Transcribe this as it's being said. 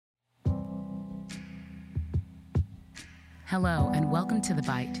Hello, and welcome to The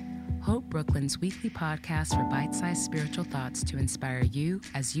Bite, Hope Brooklyn's weekly podcast for bite-sized spiritual thoughts to inspire you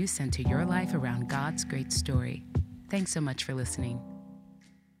as you center your life around God's great story. Thanks so much for listening.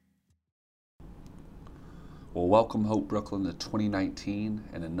 Well, welcome Hope Brooklyn to 2019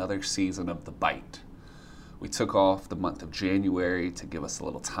 and another season of The Bite. We took off the month of January to give us a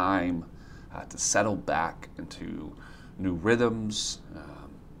little time to settle back into new rhythms,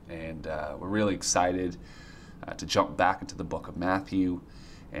 and we're really excited to jump back into the book of Matthew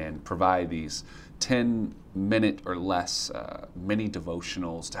and provide these 10-minute or less mini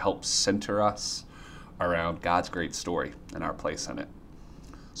devotionals to help center us around God's great story and our place in it.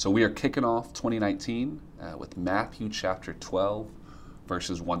 So we are kicking off 2019 with Matthew chapter 12,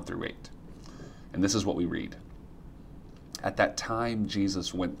 verses 1 through 8. And this is what we read. At that time,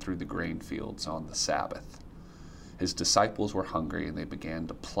 Jesus went through the grain fields on the Sabbath. His disciples were hungry, and they began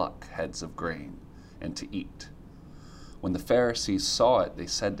to pluck heads of grain and to eat. When the Pharisees saw it, they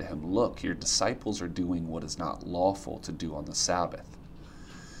said to him, "Look, your disciples are doing what is not lawful to do on the Sabbath."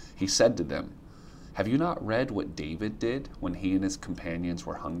 He said to them, "Have you not read what David did when he and his companions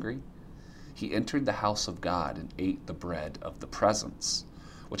were hungry? He entered the house of God and ate the bread of the presence,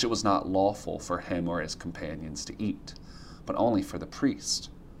 which it was not lawful for him or his companions to eat, but only for the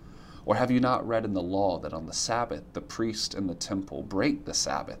priest. Or have you not read in the law that on the Sabbath the priest in the temple break the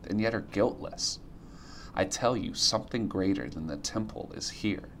Sabbath and yet are guiltless? I tell you, something greater than the temple is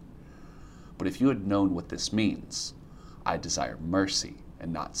here. But if you had known what this means, I desire mercy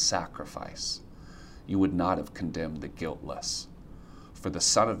and not sacrifice, you would not have condemned the guiltless. For the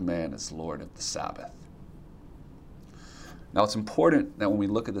Son of Man is Lord of the Sabbath." Now it's important that when we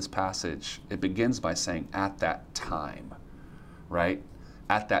look at this passage, it begins by saying, at that time, right?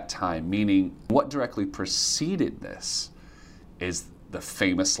 At that time, meaning what directly preceded this is the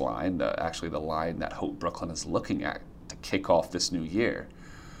famous line, actually the line that Hope Brooklyn is looking at to kick off this new year,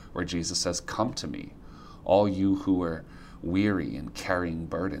 where Jesus says, "Come to me, all you who are weary and carrying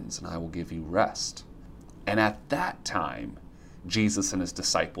burdens, and I will give you rest." And at that time, Jesus and his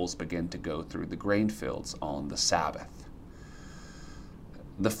disciples begin to go through the grain fields on the Sabbath.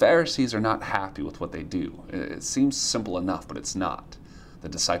 The Pharisees are not happy with what they do. It seems simple enough, but it's not. The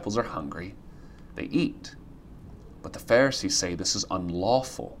disciples are hungry, they eat. But the Pharisees say this is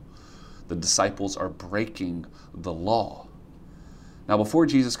unlawful. The disciples are breaking the law. Now, before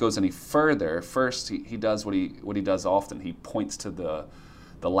Jesus goes any further, first he does what he does often. He points to the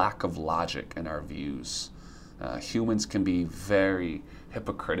lack of logic in our views. Humans can be very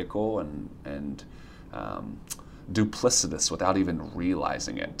hypocritical and duplicitous without even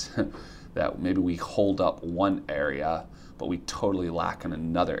realizing it. That maybe we hold up one area, but we totally lack in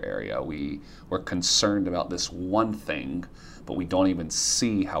another area. We're concerned about this one thing, but we don't even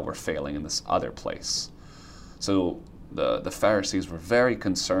see how we're failing in this other place. So the Pharisees were very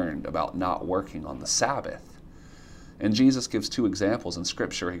concerned about not working on the Sabbath. And Jesus gives two examples in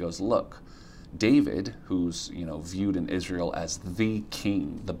Scripture. He goes, look, David, who's viewed in Israel as the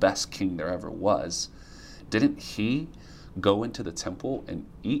king, the best king there ever was, didn't he go into the temple and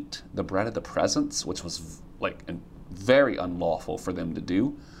eat the bread of the presence, which was very unlawful for them to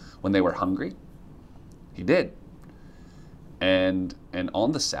do when they were hungry? He did. And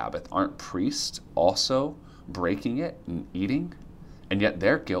on the Sabbath, aren't priests also breaking it and eating? And yet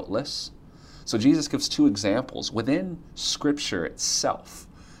they're guiltless. So Jesus gives two examples within Scripture itself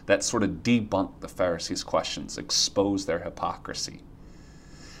that sort of debunk the Pharisees' questions, expose their hypocrisy.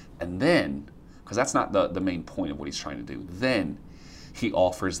 And then, because that's not the main point of what he's trying to do, then he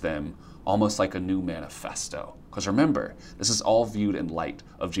offers them almost like a new manifesto. Because remember, this is all viewed in light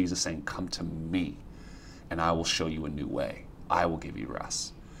of Jesus saying, "Come to me, and I will show you a new way. I will give you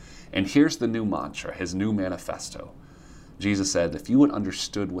rest." And here's the new mantra, his new manifesto. Jesus said, if you had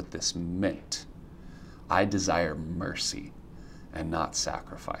understood what this meant, I desire mercy and not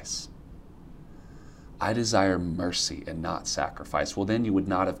sacrifice. I desire mercy and not sacrifice. Well, then you would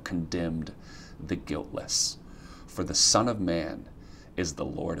not have condemned the guiltless. For the Son of Man is the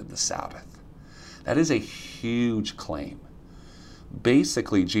Lord of the Sabbath. That is a huge claim.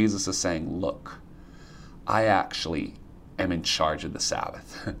 Basically, Jesus is saying, look, I actually am in charge of the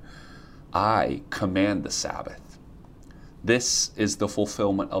Sabbath. I command the Sabbath. This is the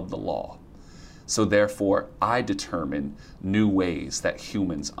fulfillment of the law. So therefore, I determine new ways that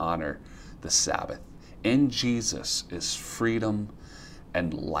humans honor the Sabbath. In Jesus is freedom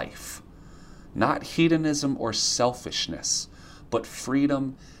and life. Not hedonism or selfishness, but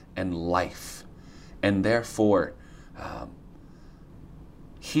freedom and life. And therefore,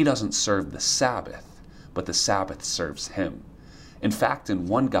 he doesn't serve the Sabbath, but the Sabbath serves him. In fact, in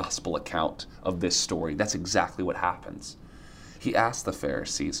one gospel account of this story, that's exactly what happens. He asked the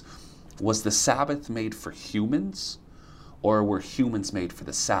Pharisees, was the Sabbath made for humans, or were humans made for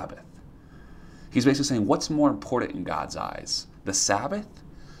the Sabbath? He's basically saying, what's more important in God's eyes, the Sabbath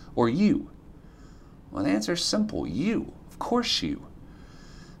or you? Well, the answer is simple, you. Of course you.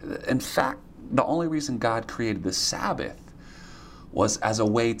 In fact, the only reason God created the Sabbath was as a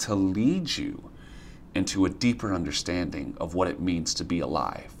way to lead you into a deeper understanding of what it means to be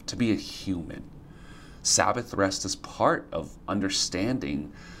alive, to be a human. Sabbath rest is part of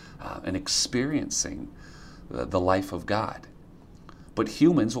understanding and experiencing the life of God. But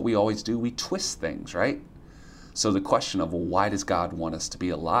humans, what we always do, we twist things, right? So the question of, well, why does God want us to be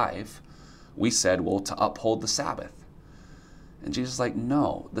alive? We said, well, to uphold the Sabbath. And Jesus is like,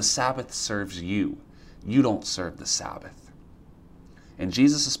 no, the Sabbath serves you. You don't serve the Sabbath. And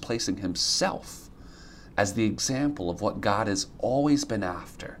Jesus is placing himself as the example of what God has always been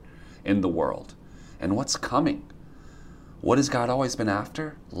after in the world and what's coming. What has God always been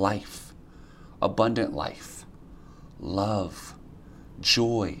after? Life, abundant life, love,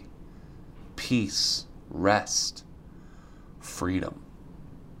 joy, peace, rest, freedom.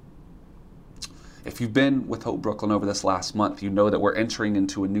 If you've been with Hope Brooklyn over this last month, you know that we're entering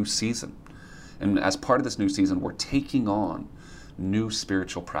into a new season. And as part of this new season, we're taking on new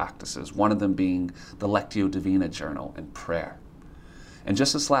spiritual practices, one of them being the Lectio Divina journal and prayer. And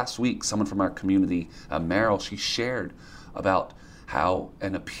just this last week, someone from our community, Meryl, she shared about how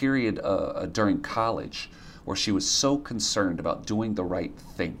in a period during college where she was so concerned about doing the right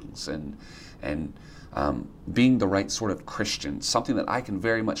things and being the right sort of Christian, something that I can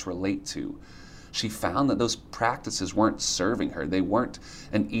very much relate to, she found that those practices weren't serving her. They weren't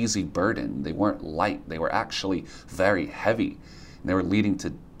an easy burden. They weren't light. They were actually very heavy, and they were leading to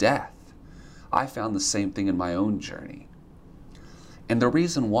death. I found the same thing in my own journey. And the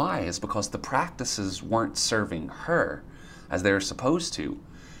reason why is because the practices weren't serving her as they were supposed to.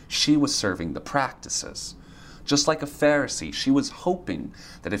 She was serving the practices. Just like a Pharisee, she was hoping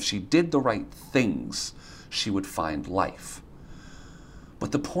that if she did the right things, she would find life.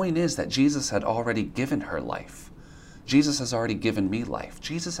 But the point is that Jesus had already given her life. Jesus has already given me life.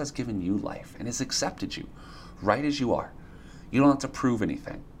 Jesus has given you life and has accepted you right as you are. You don't have to prove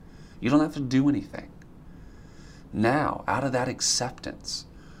anything. You don't have to do anything. Now, out of that acceptance,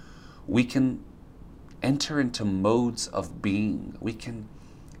 we can enter into modes of being. We can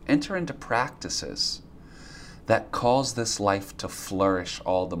enter into practices that cause this life to flourish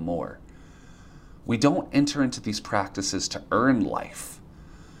all the more. We don't enter into these practices to earn life.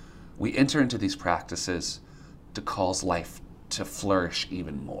 We enter into these practices to cause life to flourish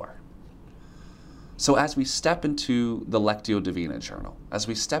even more. So as we step into the Lectio Divina journal, as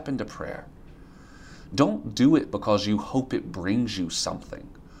we step into prayer, don't do it because you hope it brings you something.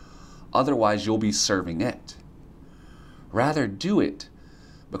 Otherwise, you'll be serving it. Rather, do it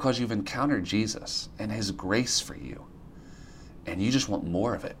because you've encountered Jesus and his grace for you, and you just want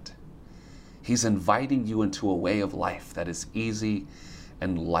more of it. He's inviting you into a way of life that is easy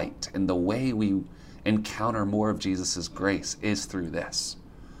and light, and the way we encounter more of Jesus' grace is through this.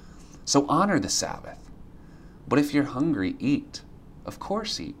 So honor the Sabbath. But if you're hungry, eat. Of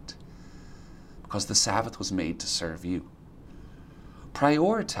course eat. Because the Sabbath was made to serve you.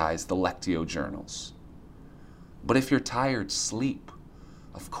 Prioritize the Lectio journals. But if you're tired, sleep.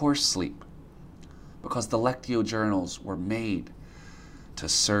 Of course sleep. Because the Lectio journals were made to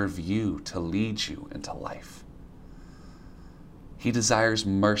serve you, to lead you into life. He desires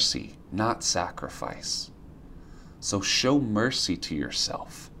mercy, not sacrifice. So show mercy to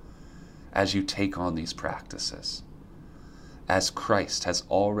yourself as you take on these practices, as Christ has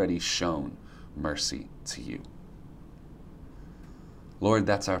already shown mercy to you. Lord,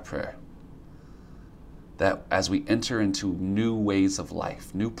 that's our prayer. That as we enter into new ways of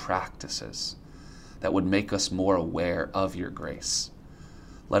life, new practices that would make us more aware of your grace,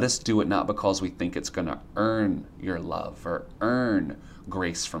 let us do it not because we think it's going to earn your love or earn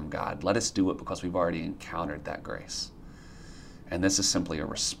grace from God. Let us do it because we've already encountered that grace. And this is simply a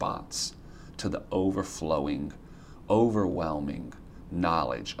response to the overflowing, overwhelming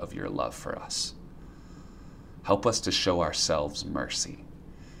knowledge of your love for us. Help us to show ourselves mercy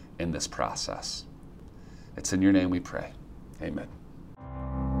in this process. It's in your name we pray. Amen.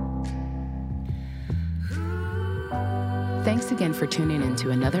 Thanks again for tuning in to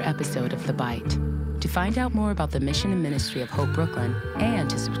another episode of The Bite. To find out more about the mission and ministry of Hope Brooklyn and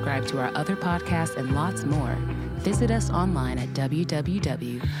to subscribe to our other podcasts and lots more, visit us online at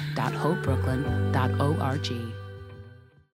www.hopebrooklyn.org.